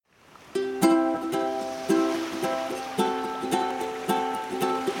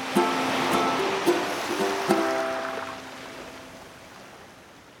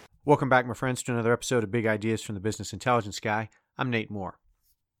Welcome back, my friends, to another episode of Big Ideas from the Business Intelligence Guy. I'm Nate Moore.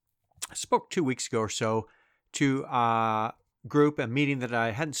 I spoke 2 weeks ago or so to a meeting that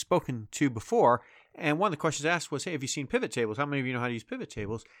I hadn't spoken to before, and one of the questions asked was, hey, have you seen pivot tables? How many of you know how to use pivot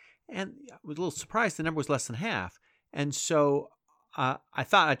tables? And I was a little surprised the number was less than half. And so I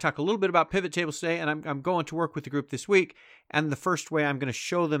thought I'd talk a little bit about pivot tables today, and I'm going to work with the group this week, and the first way I'm going to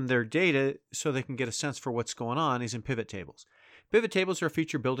show them their data so they can get a sense for what's going on is in pivot tables. Pivot tables are a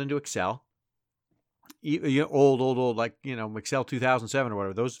feature built into Excel. Old, like, Excel 2007 or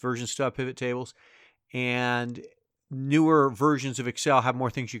whatever. Those versions still have pivot tables. And newer versions of Excel have more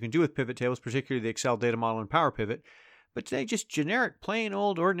things you can do with pivot tables, particularly the Excel data model and Power Pivot. But today, just generic, plain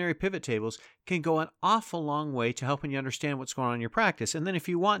old, ordinary pivot tables can go an awful long way to helping you understand what's going on in your practice. And then if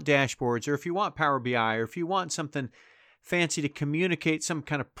you want dashboards, or if you want Power BI, or if you want something fancy to communicate, some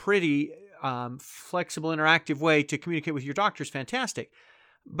kind of pretty flexible, interactive way to communicate with your doctors, fantastic.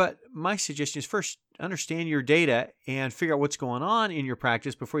 But my suggestion is first understand your data and figure out what's going on in your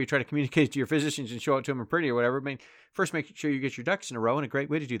practice before you try to communicate it to your physicians and show it to them in pretty or whatever. First, make sure you get your ducks in a row, and a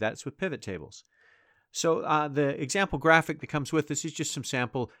great way to do that is with pivot tables. So the example graphic that comes with this is just some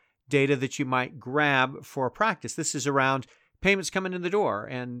sample data that you might grab for practice. This is around payments coming in the door.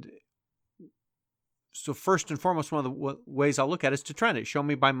 And so first and foremost, one of the ways I'll look at it is to trend it. Show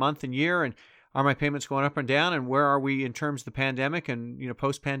me by month and year, and are my payments going up and down, and where are we in terms of the pandemic and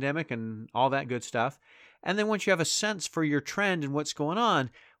post-pandemic and all that good stuff. And then once you have a sense for your trend and what's going on,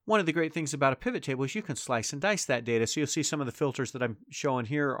 one of the great things about a pivot table is you can slice and dice that data. So you'll see some of the filters that I'm showing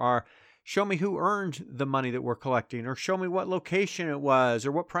here are show me who earned the money that we're collecting, or show me what location it was,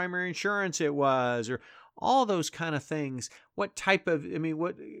 or what primary insurance it was, or all those kind of things. What type of,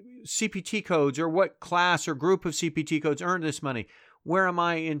 what CPT codes or what class or group of CPT codes earned this money? Where am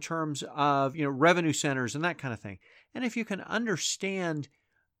I in terms of, revenue centers and that kind of thing? And if you can understand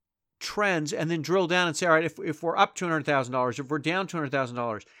trends and then drill down and say, all right, if we're up $200,000, if we're down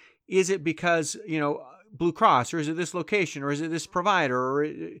 $200,000, is it because, Blue Cross, or is it this location, or is it this provider, or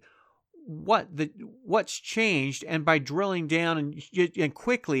what's changed? And by drilling down and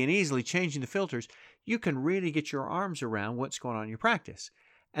quickly and easily changing the filters, you can really get your arms around what's going on in your practice.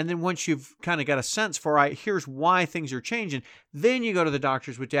 And then once you've kind of got a sense for, all right, here's why things are changing, then you go to the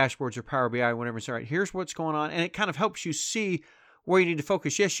doctors with dashboards or Power BI or whatever and say, all right, here's what's going on. And it kind of helps you see where you need to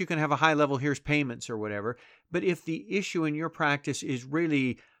focus. Yes, you can have a high level, here's payments or whatever. But if the issue in your practice is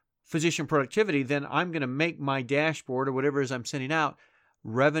really physician productivity, then I'm going to make my dashboard or whatever it is I'm sending out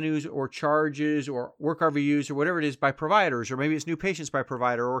revenues or charges or work RVUs or whatever it is by providers, or maybe it's new patients by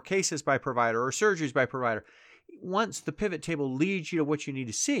provider, or cases by provider, or surgeries by provider. Once the pivot table leads you to what you need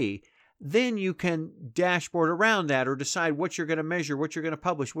to see, then you can dashboard around that or decide what you're going to measure, what you're going to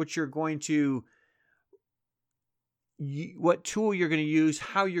publish, what tool you're going to use,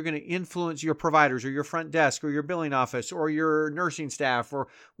 how you're going to influence your providers or your front desk or your billing office or your nursing staff or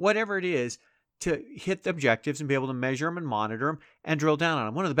whatever it is to hit the objectives and be able to measure them and monitor them and drill down on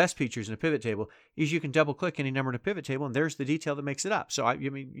them. One of the best features in a pivot table is you can double click any number in a pivot table, and there's the detail that makes it up. So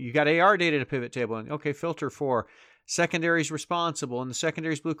you got AR data in a pivot table, and okay, filter for secondaries responsible, and the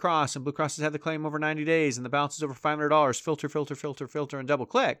secondaries Blue Cross, and Blue Cross has had the claim over 90 days, and the balance is over $500. Filter, and double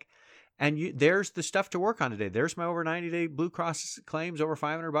click. And there's the stuff to work on today. There's my over 90-day Blue Cross claims over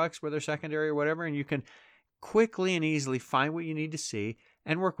 $500, whether secondary or whatever, and you can quickly and easily find what you need to see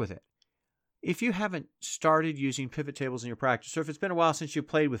and work with it. If you haven't started using pivot tables in your practice, or if it's been a while since you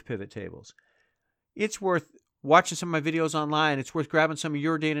played with pivot tables, it's worth watching some of my videos online. It's worth grabbing some of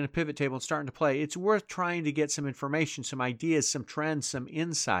your data in a pivot table and starting to play. It's worth trying to get some information, some ideas, some trends, some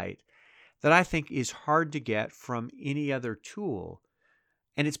insight that I think is hard to get from any other tool.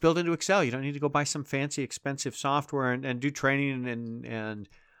 And it's built into Excel. You don't need to go buy some fancy, expensive software and do training and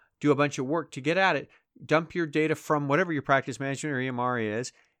do a bunch of work to get at it. Dump your data from whatever your practice management or EMR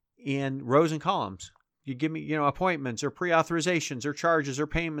is in rows and columns. You give me, appointments or pre-authorizations or charges or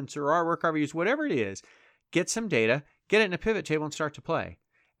payments or our work RVUs, whatever it is. Get some data, get it in a pivot table and start to play.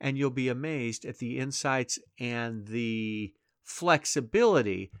 And you'll be amazed at the insights and the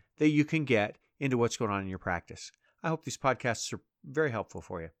flexibility that you can get into what's going on in your practice. I hope these podcasts are very helpful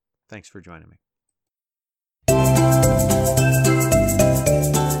for you. Thanks for joining me.